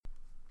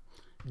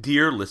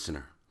Dear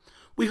listener,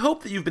 we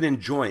hope that you've been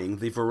enjoying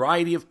the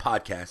variety of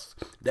podcasts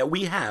that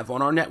we have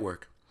on our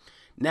network.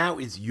 Now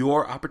is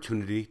your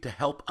opportunity to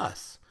help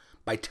us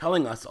by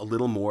telling us a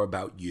little more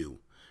about you.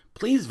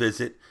 Please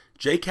visit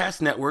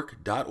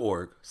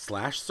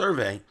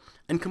jcastnetwork.org/survey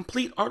and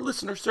complete our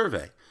listener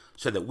survey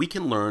so that we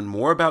can learn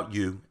more about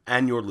you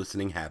and your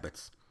listening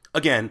habits.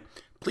 Again,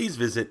 please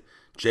visit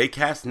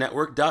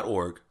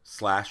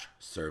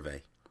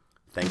jcastnetwork.org/survey.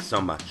 Thanks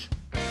so much.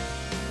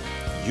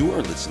 You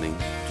are listening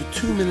to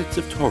 2 Minutes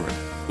of Torah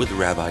with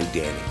Rabbi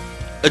Danny,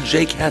 a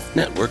JCast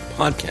Network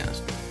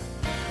podcast.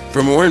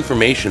 For more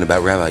information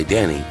about Rabbi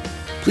Danny,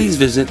 please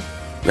visit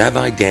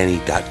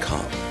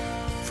rabbidanny.com.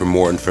 For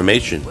more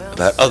information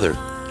about other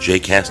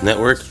JCast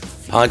Network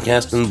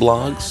podcasts and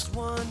blogs,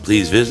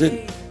 please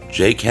visit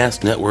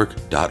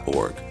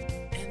jcastnetwork.org.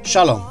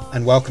 Shalom,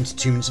 and welcome to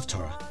 2 Minutes of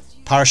Torah,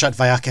 Parashat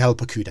Vayakehel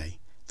Pekudei,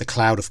 the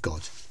Cloud of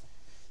God.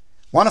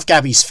 One of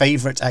Gabby's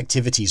favourite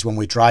activities when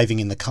we're driving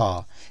in the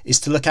car is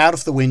to look out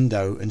of the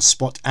window and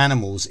spot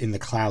animals in the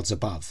clouds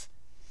above.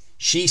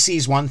 She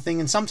sees one thing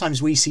and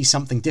sometimes we see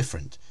something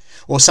different.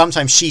 Or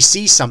sometimes she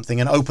sees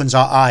something and opens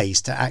our eyes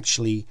to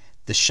actually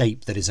the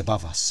shape that is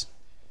above us.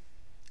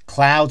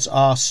 Clouds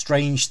are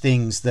strange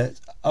things that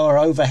are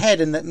overhead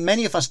and that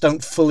many of us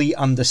don't fully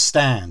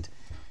understand.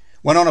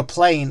 When on a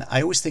plane,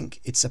 I always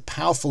think it's a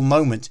powerful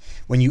moment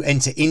when you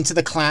enter into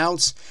the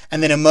clouds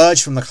and then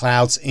emerge from the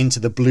clouds into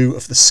the blue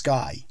of the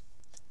sky.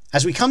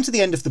 As we come to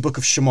the end of the book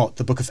of Shemot,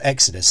 the book of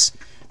Exodus,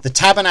 the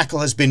tabernacle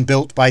has been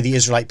built by the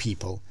Israelite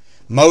people.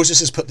 Moses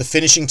has put the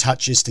finishing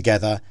touches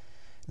together.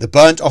 The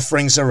burnt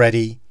offerings are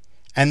ready.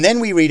 And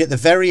then we read at the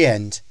very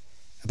end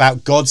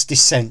about God's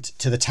descent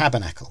to the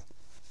tabernacle.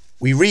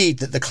 We read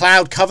that the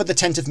cloud covered the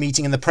tent of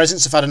meeting and the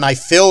presence of Adonai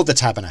filled the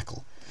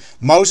tabernacle.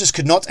 Moses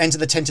could not enter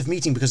the tent of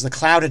meeting because the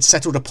cloud had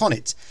settled upon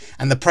it,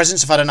 and the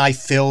presence of Adonai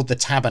filled the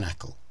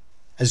tabernacle.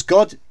 As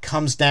God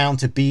comes down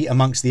to be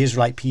amongst the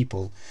Israelite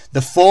people,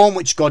 the form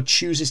which God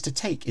chooses to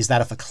take is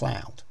that of a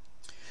cloud.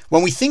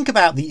 When we think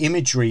about the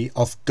imagery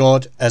of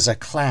God as a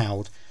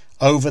cloud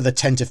over the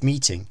tent of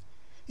meeting,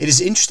 it is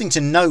interesting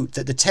to note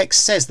that the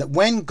text says that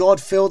when God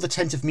filled the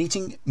tent of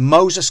meeting,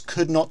 Moses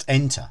could not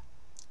enter.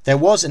 There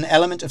was an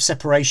element of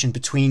separation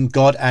between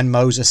God and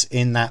Moses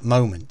in that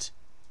moment.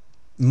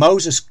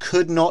 Moses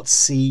could not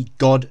see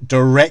God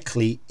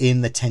directly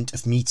in the tent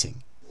of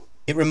meeting.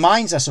 It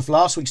reminds us of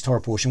last week's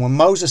Torah portion when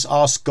Moses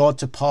asked God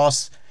to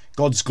pass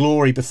God's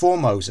glory before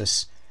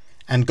Moses,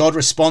 and God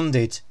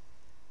responded,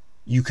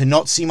 "You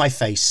cannot see my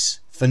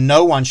face, for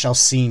no one shall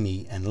see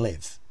me and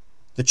live."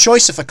 The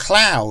choice of a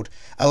cloud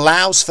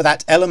allows for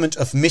that element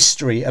of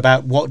mystery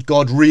about what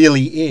God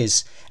really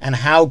is and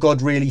how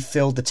God really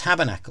filled the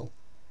tabernacle.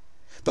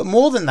 But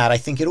more than that, I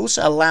think it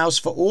also allows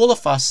for all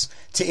of us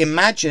to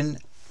imagine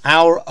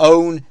our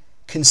own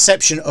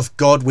conception of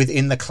God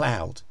within the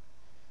cloud.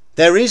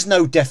 There is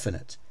no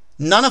definite.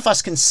 None of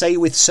us can say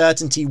with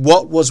certainty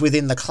what was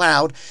within the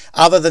cloud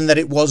other than that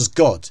it was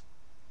God.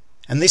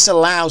 And this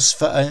allows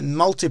for a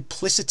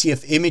multiplicity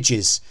of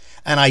images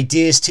and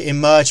ideas to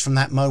emerge from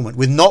that moment,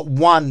 with not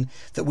one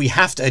that we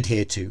have to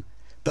adhere to,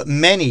 but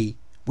many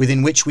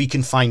within which we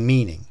can find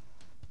meaning.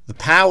 The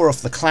power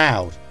of the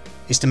cloud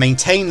is to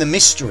maintain the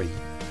mystery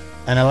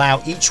and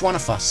allow each one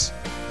of us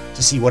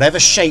to see whatever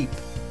shape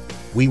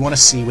we want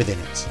to see within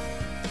it.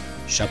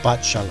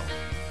 Shabbat Shalom.